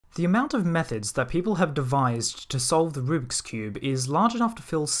The amount of methods that people have devised to solve the Rubik's Cube is large enough to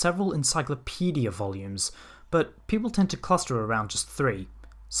fill several encyclopedia volumes, but people tend to cluster around just three: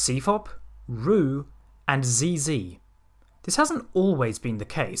 CFOP, Roux, and ZZ. This hasn't always been the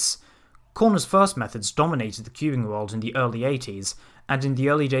case. Corner's first methods dominated the cubing world in the early 80s, and in the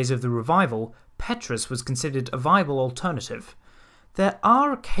early days of the revival, Petrus was considered a viable alternative. There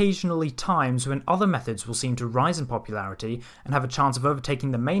are occasionally times when other methods will seem to rise in popularity and have a chance of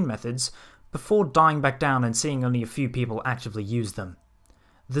overtaking the main methods, before dying back down and seeing only a few people actively use them.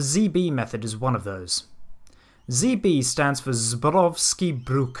 The ZB method is one of those. ZB stands for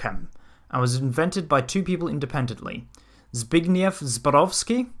Zborowski-Bruchem, and was invented by two people independently, Zbigniew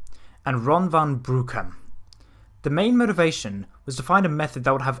Zborowski and Ron van Bruchem. The main motivation was to find a method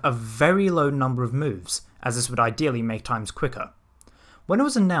that would have a very low number of moves, as this would ideally make times quicker. When it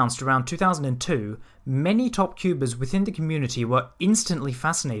was announced around 2002, many top cubers within the community were instantly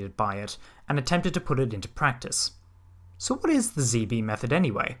fascinated by it and attempted to put it into practice. So what is the ZB method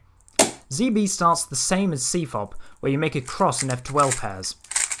anyway? ZB starts the same as CFOP, where you make a cross in F12 pairs.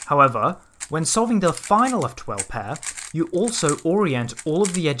 However, when solving the final F12 pair, you also orient all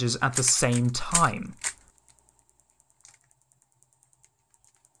of the edges at the same time.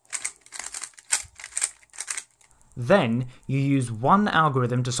 Then, you use one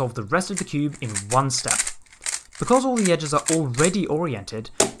algorithm to solve the rest of the cube in one step. Because all the edges are already oriented,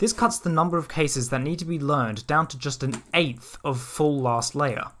 this cuts the number of cases that need to be learned down to just an eighth of full last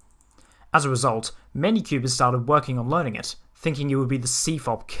layer. As a result, many cubers started working on learning it, thinking it would be the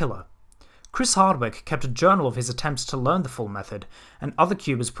CFOP killer. Chris Hardwick kept a journal of his attempts to learn the full method, and other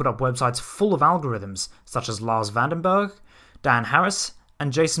cubers put up websites full of algorithms, such as Lars Vandenberg, Dan Harris,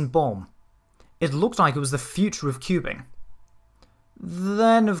 and Jason Baum. It looked like it was the future of cubing.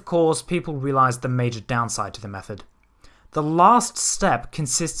 Then, of course, people realized the major downside to the method. The last step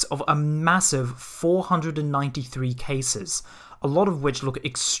consists of a massive 493 cases, a lot of which look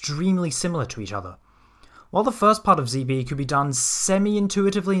extremely similar to each other. While the first part of ZB could be done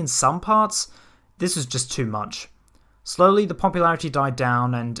semi-intuitively in some parts, this was just too much. Slowly, the popularity died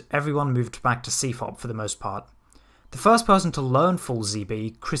down and everyone moved back to CFOP for the most part. The first person to learn full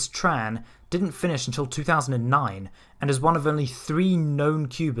ZB, Chris Tran, didn't finish until 2009 and is one of only 3 known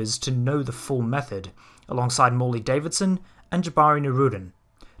cubers to know the full method, alongside Morley Davidson and Jabari Nuruddin.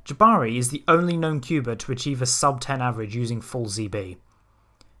 Jabari is the only known cuber to achieve a sub-10 average using full ZB.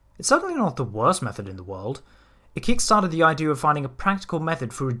 It's certainly not the worst method in the world. It kickstarted the idea of finding a practical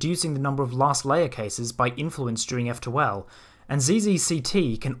method for reducing the number of last layer cases by influence during F2L, and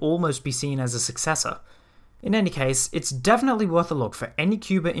ZZCT can almost be seen as a successor. In any case, it's definitely worth a look for any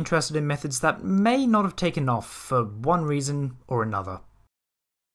cuber interested in methods that may not have taken off for one reason or another.